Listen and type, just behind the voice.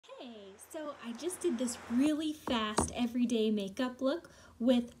So I just did this really fast everyday makeup look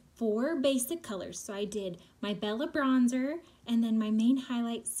with 4 basic colors. So I did my Bella bronzer and then my main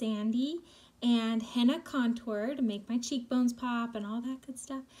highlight Sandy and henna contour to make my cheekbones pop and all that good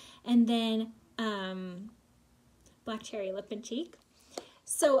stuff. And then black cherry lip and cheek.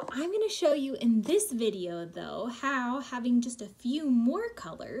 So I'm going to show you in this video though how having just a few more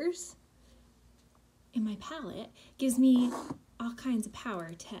colors in my palette gives me all kinds of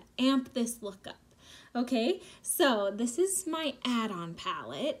power to amp this look up. Okay, so this is my add-on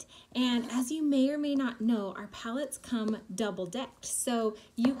palette, and as you may or may not know, our palettes come double-decked. So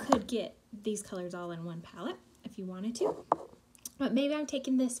you could get these colors all in one palette if you wanted to, but maybe I'm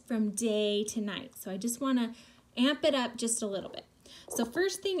taking this from day to night, so I just want to amp it up just a little bit. So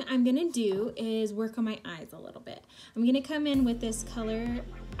first thing I'm going to do is work on my eyes a little bit. I'm going to come in with this color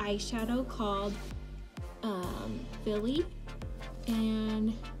eyeshadow called Philly,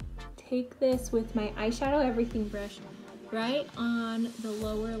 and take this with my eyeshadow everything brush right on the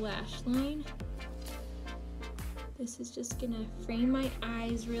lower lash line. This is just gonna frame my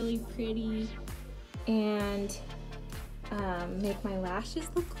eyes really pretty and make my lashes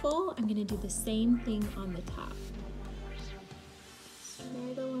look full. I'm gonna do the same thing on the top. Just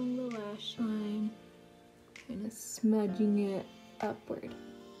right along the lash line, kind of smudging it upward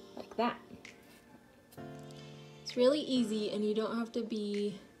like that. It's really easy and you don't have to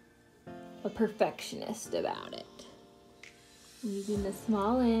be a perfectionist about it. I'm using the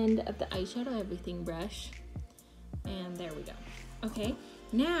small end of the eyeshadow everything brush, and there we go. Okay,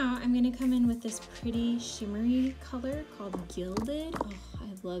 now I'm gonna come in with this pretty shimmery color called Gilded. Oh, I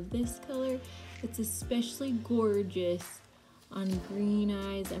love this color. It's especially gorgeous on green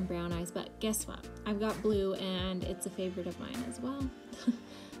eyes and brown eyes, but guess what? I've got blue and it's a favorite of mine as well.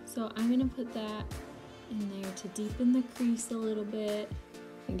 So I'm gonna put that in there to deepen the crease a little bit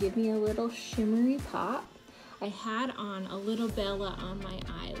and give me a little shimmery pop. I had on a little Bella on my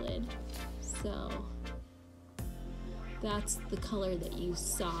eyelid, so that's the color that you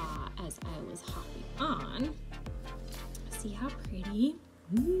saw as I was hopping on. See how pretty?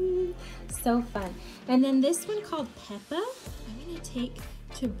 So fun. And then this one called Peppa, I'm gonna take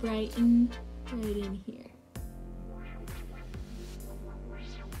to brighten right in here.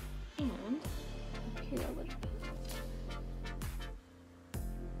 And up here a little bit.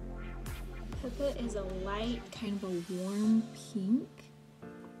 Peppa is a light, kind of a warm pink,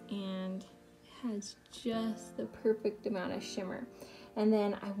 and has just the perfect amount of shimmer. And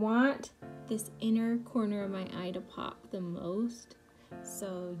then I want this inner corner of my eye to pop the most,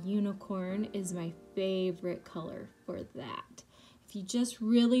 so Unicorn is my favorite color for that. If you just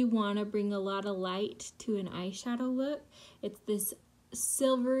really want to bring a lot of light to an eyeshadow look, it's this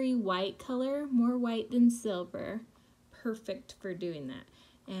silvery white color, more white than silver, perfect for doing that.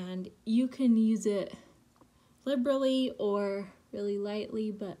 And you can use it liberally or really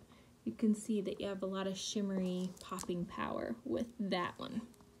lightly, but you can see that you have a lot of shimmery popping power with that one.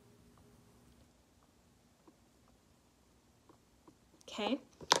 Okay,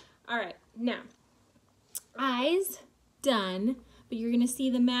 all right, now eyes done, but you're gonna see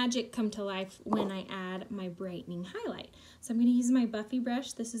the magic come to life when I add my brightening highlight. So I'm gonna use my Buffy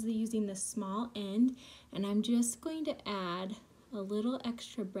brush. This is using the small end, and I'm just going to add a little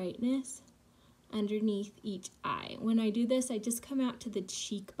extra brightness underneath each eye. When I do this, I just come out to the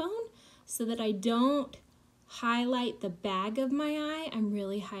cheekbone so that I don't highlight the bag of my eye. I'm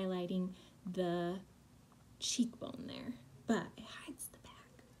really highlighting the cheekbone there, but it hides the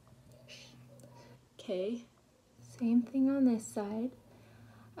bag. Okay, same thing on this side.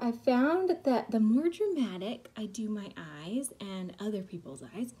 I found that the more dramatic I do my eyes and other people's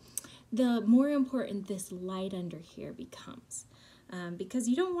eyes, the more important this light under here becomes. Because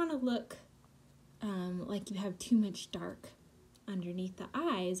you don't want to look like you have too much dark underneath the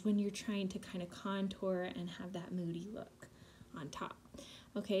eyes when you're trying to kind of contour and have that moody look on top.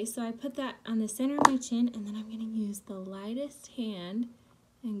 Okay, so I put that on the center of my chin, and then I'm going to use the lightest hand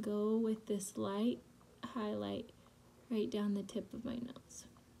and go with this light highlight right down the tip of my nose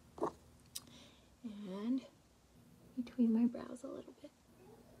and between my brows a little bit.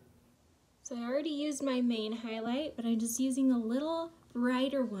 So I already used my main highlight, but I'm just using a little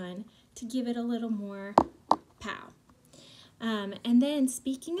brighter one to give it a little more pow. And then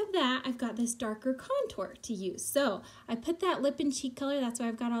speaking of that, I've got this darker contour to use. So I put that lip and cheek color, that's why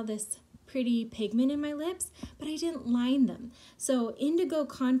I've got all this pretty pigment in my lips, but I didn't line them. So indigo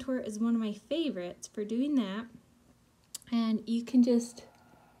contour is one of my favorites for doing that. And you can just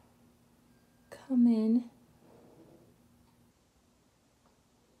come in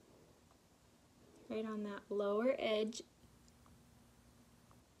right on that lower edge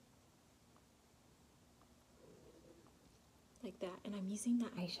that, and I'm using the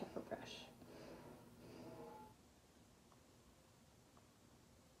eyeshadow brush.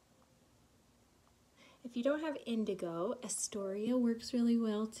 If you don't have indigo, Astoria works really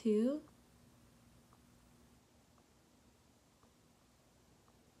well too.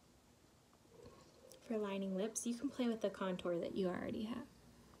 For lining lips, you can play with the contour that you already have.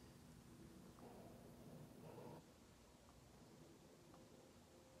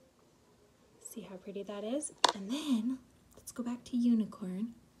 See how pretty that is? And then, let's go back to Unicorn.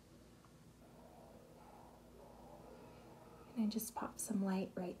 And I just pop some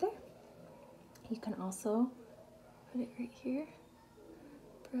light right there. You can also put it right here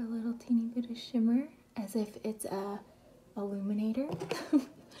for a little teeny bit of shimmer, as if it's a illuminator.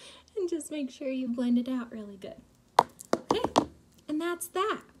 And just make sure you blend it out really good. Okay, and that's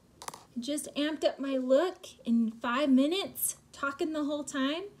that. Just amped up my look in 5 minutes, talking the whole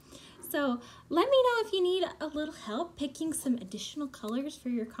time. So let me know if you need a little help picking some additional colors for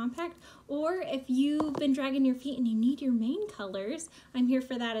your compact, or if you've been dragging your feet and you need your main colors, I'm here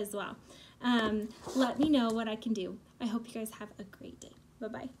for that as well. Let me know what I can do. I hope you guys have a great day.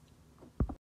 Bye-bye.